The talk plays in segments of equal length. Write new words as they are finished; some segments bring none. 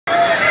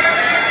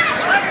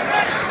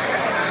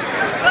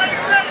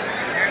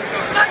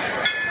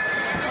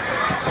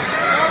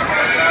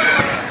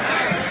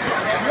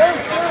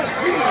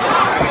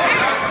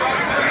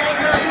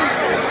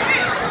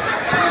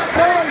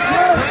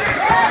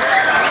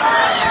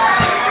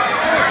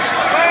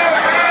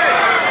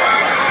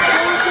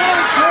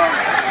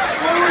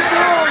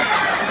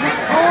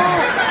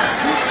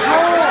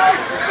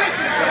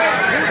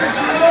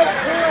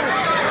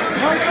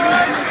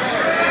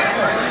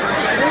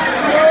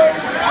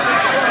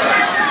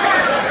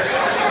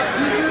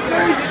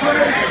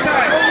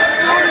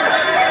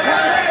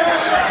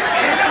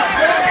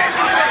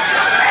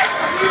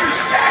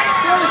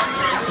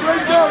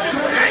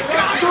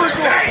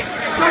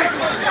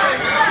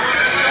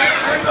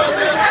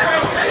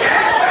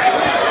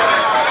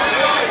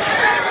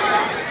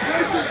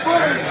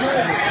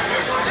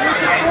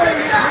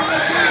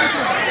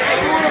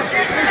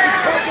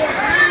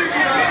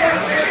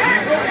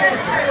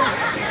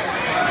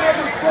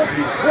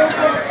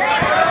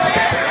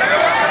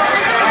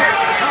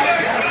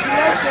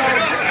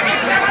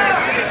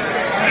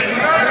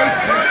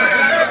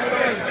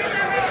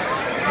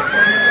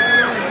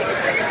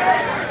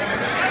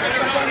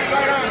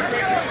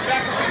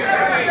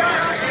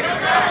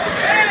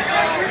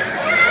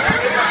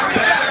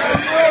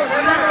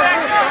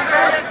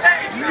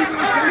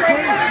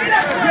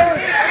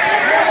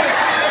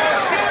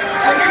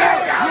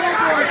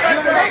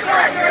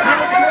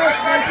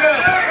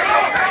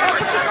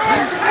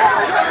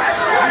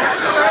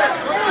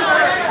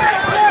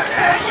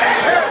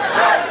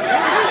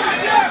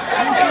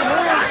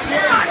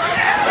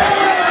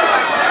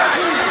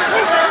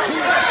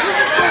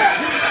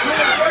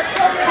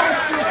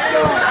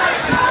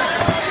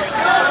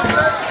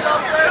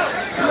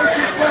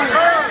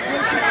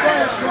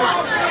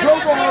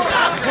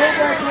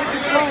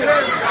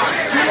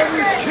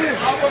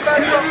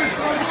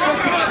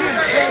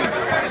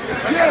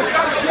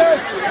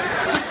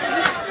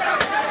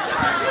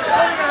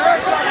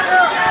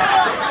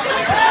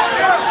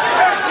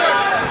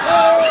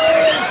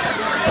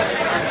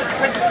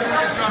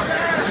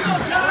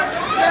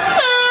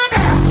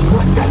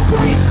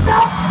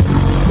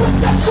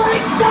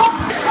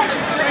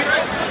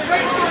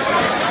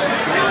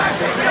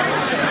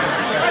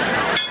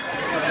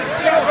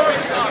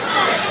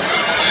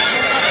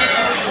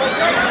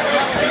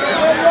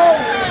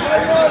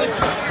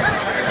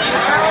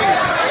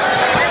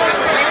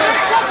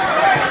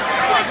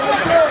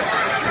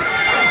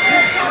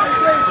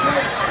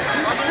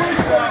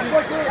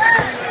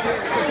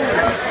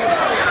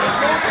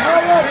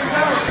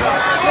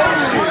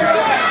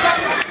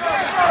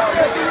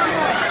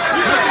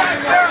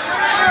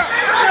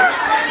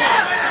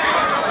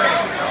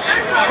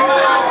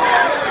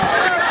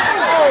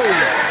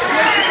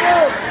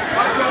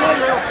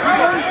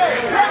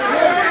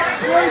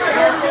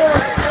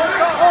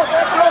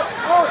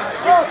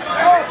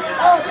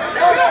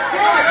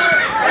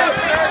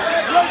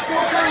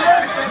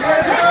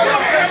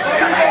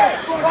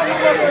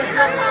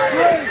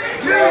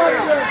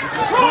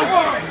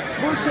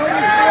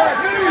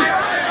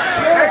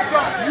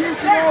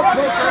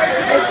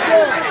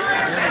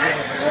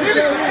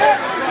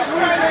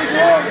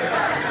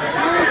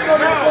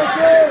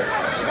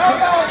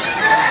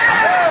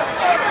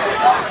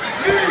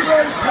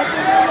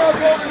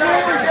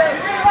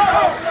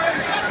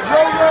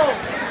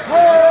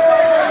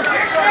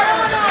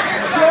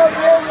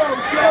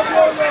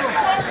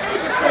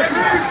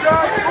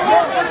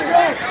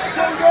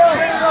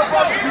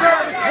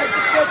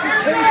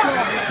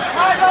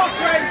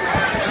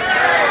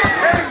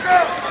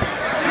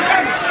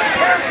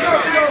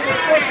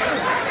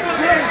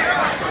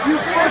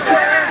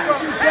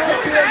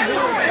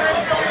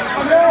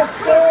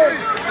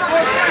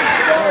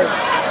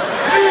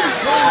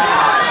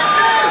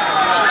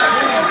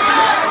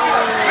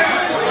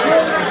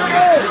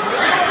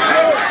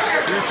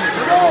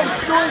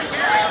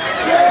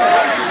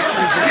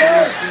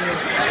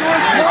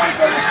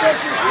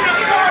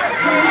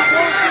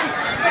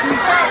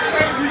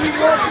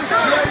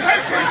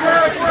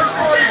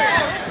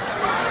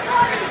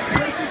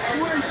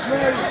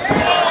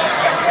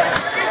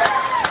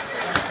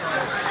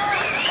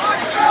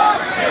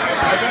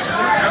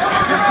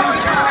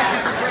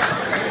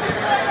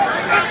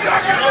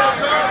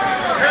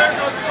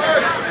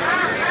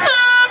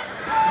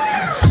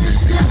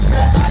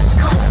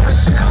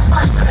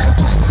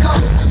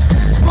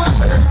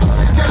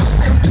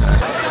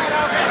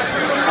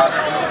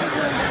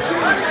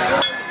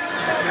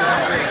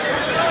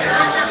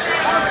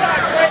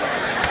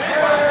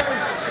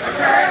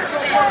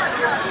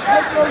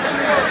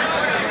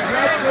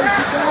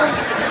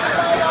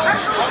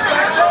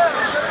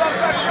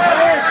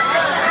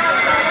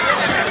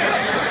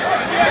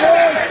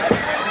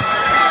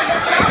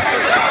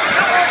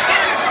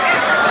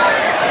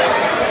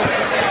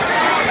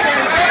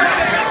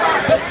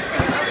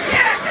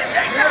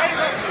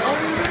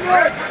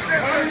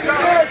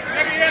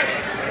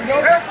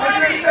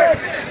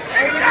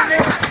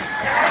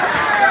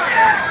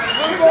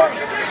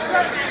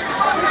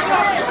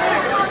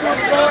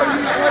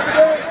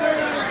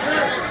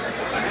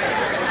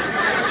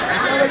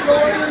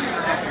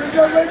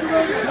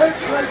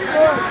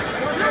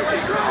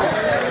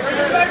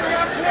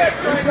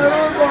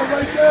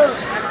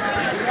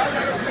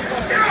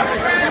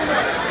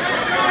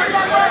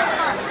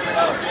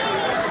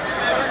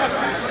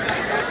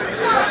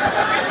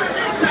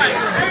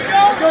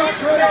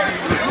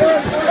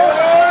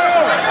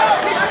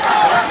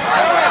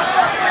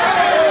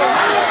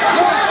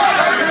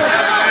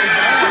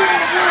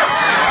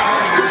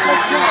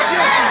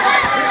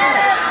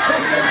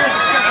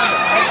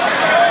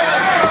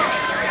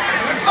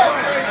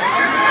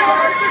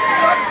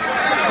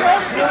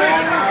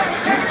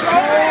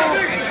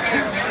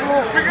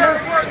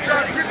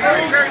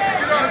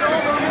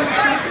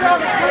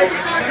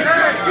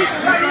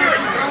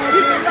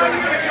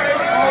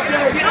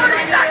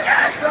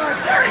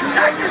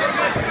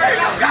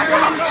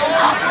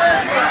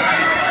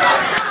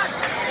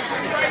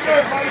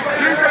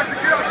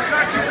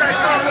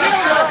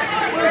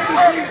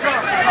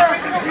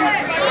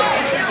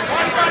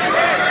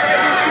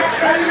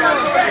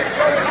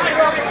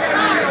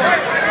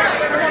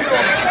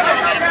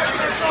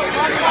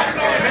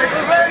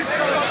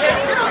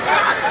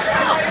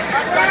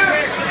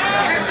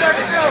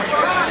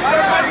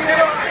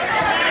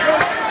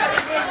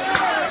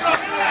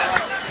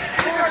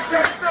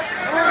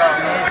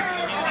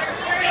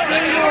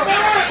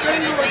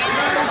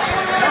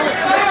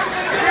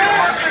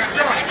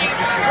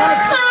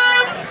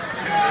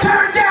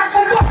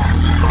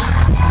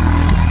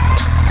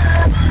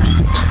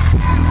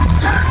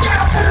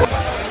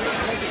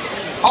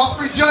All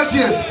three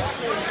judges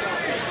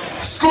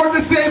scored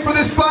the same for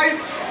this fight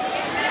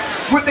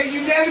with a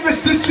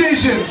unanimous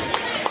decision.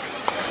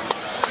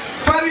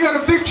 Fighting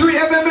out of Victory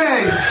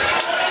MMA,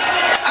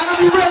 out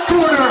of the red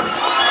corner,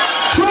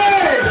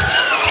 Phillips.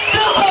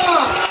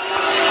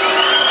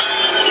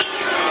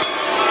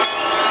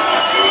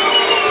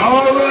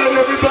 All right,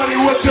 everybody,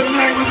 what's a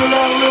night with a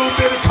little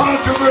bit of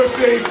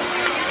controversy?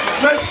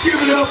 Let's give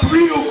it up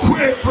real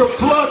quick for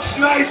Fluxx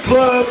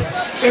Nightclub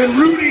and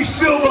Rudy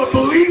Silva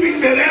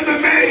believing that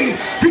MMA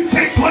can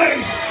take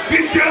place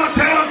in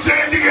downtown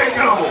San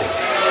Diego.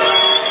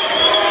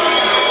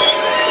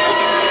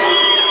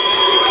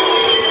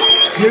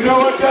 You know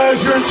what,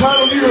 guys? You're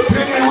entitled to your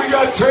opinion. We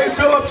got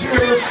Phillips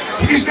here.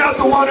 He's not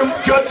the one who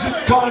judged the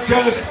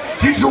contest.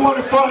 He's the one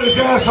who fought his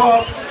ass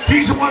off.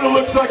 He's the one who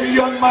looks like a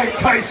young Mike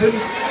Tyson.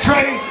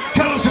 Trey,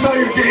 tell us about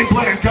your game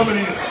plan coming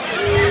in.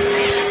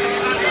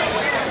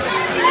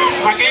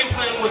 My game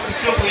plan was to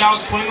simply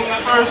out-swing him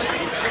at first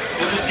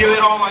and just give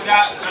it all I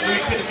got. I knew he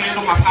couldn't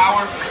handle my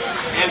power.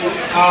 And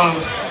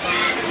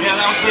yeah,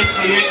 that was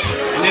basically it.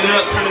 And ended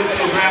up turning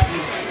into a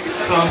grappling.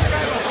 So.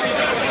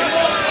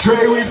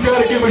 Trey, we've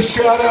got to give a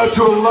shout out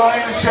to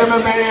Alliance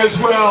MMA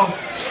as well.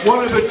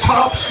 One of the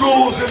top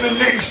schools in the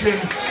nation.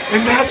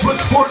 And that's what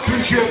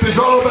sportsmanship is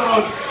all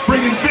about.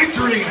 Bringing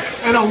Victory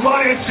and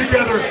Alliance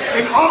together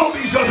and all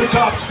these other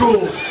top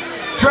schools.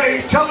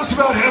 Trey, tell us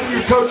about having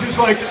your coaches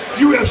like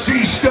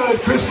UFC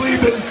stud Chris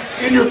Lieben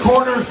in your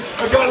corner,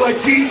 a guy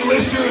like Dean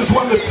Lister who's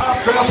one of the top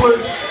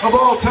grapplers of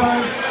all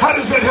time. How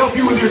does that help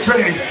you with your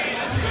training?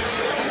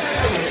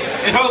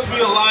 It helps me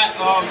a lot.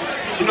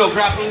 You know,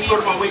 grappling is sort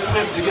of my weak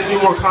point. It gives me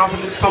more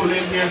confidence coming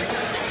in here.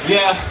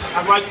 Yeah,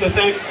 I'd like to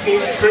thank Team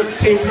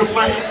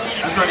Crippler.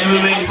 That's our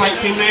MMA fight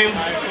team name.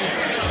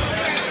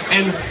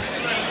 And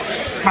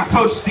my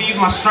coach Steve,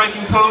 my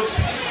striking coach,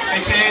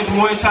 aka the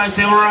Muay Thai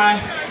Samurai.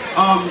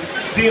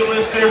 Dean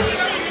Lister,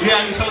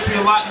 yeah, he's helped me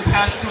a lot in the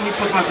past 2 weeks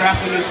with my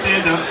grappling and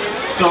stand-up.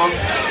 So,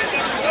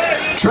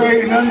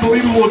 Trey, an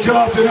unbelievable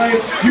job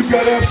tonight. You've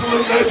got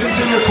absolute legends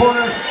in your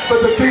corner,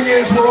 but the thing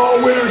is, we're all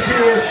winners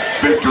here.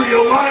 Victory,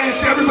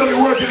 Alliance, everybody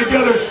working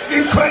together.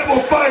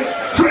 Incredible fight.